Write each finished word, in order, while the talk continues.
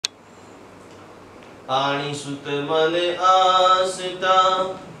आणि सुत मन आसता,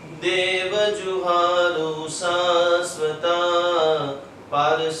 देव जुहारो शाश्वता,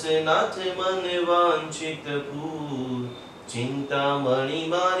 पारसनाथ मन वांछित पूर, चिंतामणि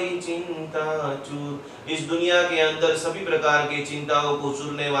मारी चिंता चूर। इस दुनिया के अंदर सभी प्रकार के चिंताओं को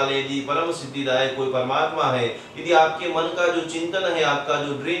चूरने वाले यदि परम सिद्धिदायक कोई परमात्मा है, यदि आपके मन का जो चिंतन है, आपका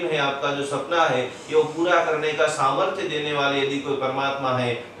जो ड्रीम है, आपका जो सपना है, ये वो पूरा करने का सामर्थ्य देने वाले यदि कोई परमात्मा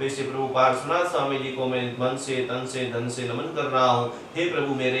है, तो इसे प्रभु पार्श्वनाथ स्वामी जी को मैं मन से, तन से, धन से नमन कर रहा हूँ। हे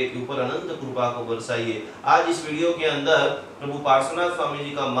प्रभु, मेरे ऊपर अनंत कृपा को बरसाइए। आज इस वीडियो के अंदर प्रभु पार्श्वनाथ स्वामी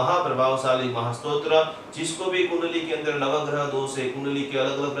जी का महाप्रभावशाली महास्तोत्र, जिसको भी कुंडली के अंदर नवग्रह दोष है, कुंडली के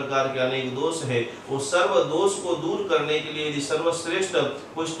अलग अलग प्रकार के अनेक दोष है, वो सर्व दोष को दूर करने के लिए यदि सर्वश्रेष्ठ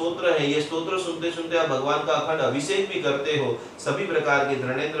कोई स्तोत्र है, ये स्तोत्र सुनते सुनते आप भगवान का अखंड अभिषेक भी करते हो, सभी प्रकार के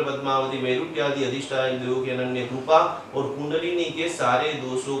धरणेन्द्र, पद्मावती, वैरुट्य आदि अधिष्ठायक देवों की अनन्य कृपा और कुंडलिनी के सारे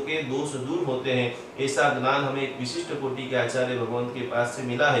दोषों के दोष दूर होते हैं। ऐसा ज्ञान हमें एक विशिष्ट कोटि के आचार्य भगवंत के पास से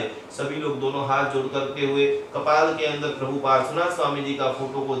मिला है। सभी लोग दोनों हाथ जोड़ करते हुए कपाल के अंदर प्रभु पार्श्वनाथ स्वामी जी का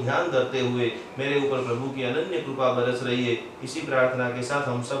फोटो को ध्यान धरते हुए मेरे ऊपर प्रभु की अनन्य कृपा बरस रही है। इसी प्रार्थना के साथ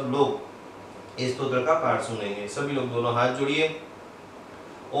हम सब लोग इस स्तोत्र का पाठ सुनेंगे। सभी लोग दोनों हाथ जोड़िए।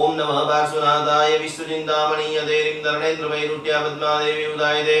 ओम नमः पार्श्वनाथाय विश्वचिंतामणि अधेरिं धरणेन्द्र वैरुट्य पद्मादेवी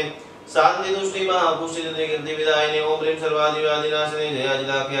उदायते शांति तुष्टि महापुष्टि कीर्ति विदायिने ओम ह्रीं सर्वादिव्याधिनाशिने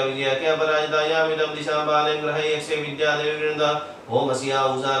जयाजिताख्या विजयाख्या पराजितायामिदं दिशां बालें ग्रहयक्षे विद्यादेवी वृंदा ओम अस्या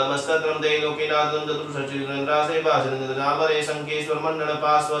उजालमस्तत्रं ते लोकेनाथं चतुर्षष्टिचन्द्रासे पाशरन्दामरे शङ्खेश्वर मण्डन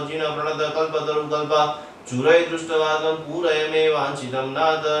पार्श्वजिन प्रणत कल्पतरु कल्पा चूरय दृष्टवादं पूरय मे वांछितं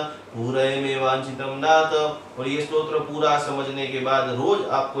नाथ, पूरय मे वांछितं नाथ। और ये स्तोत्र पूरा समझने के बाद रोज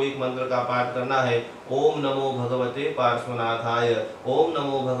आपको एक मंत्र का पाठ करना है। ओम नमो भगवते पार्श्वनाथाय, ओम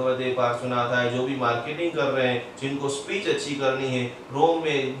नमो भगवते पार्श्वनाथाय। जो भी मार्केटिंग कर रहे हैं, जिनको स्पीच अच्छी करनी है, रोम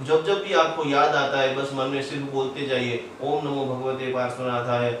में जब जब भी आपको याद आता है बस मन में सिर्फ बोलते जाइए ओम नमो भगवते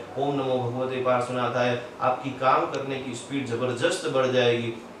पार्श्वनाथाय, ओम नमो भगवते पार्श्वनाथाय। आपकी काम करने की स्पीड जबरदस्त बढ़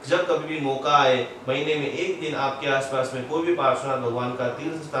जाएगी। जब कभी भी मौका आए, महीने में एक दिन आपके आसपास में कोई भी पार्श्वनाथ भगवान का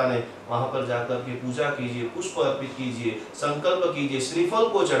तीर्थ स्थान है, वहां पर जाकर के पूजा कीजिए, पुष्प अर्पित कीजिए, संकल्प कीजिए, श्रीफल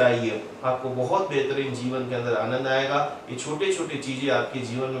को चढ़ाइए। आपको बहुत बेहतरीन जीवन के अंदर आनंद आएगा। ये छोटे छोटे चीजें आपके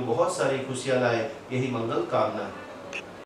जीवन में बहुत सारी खुशियां लाए, यही मंगल कामना है।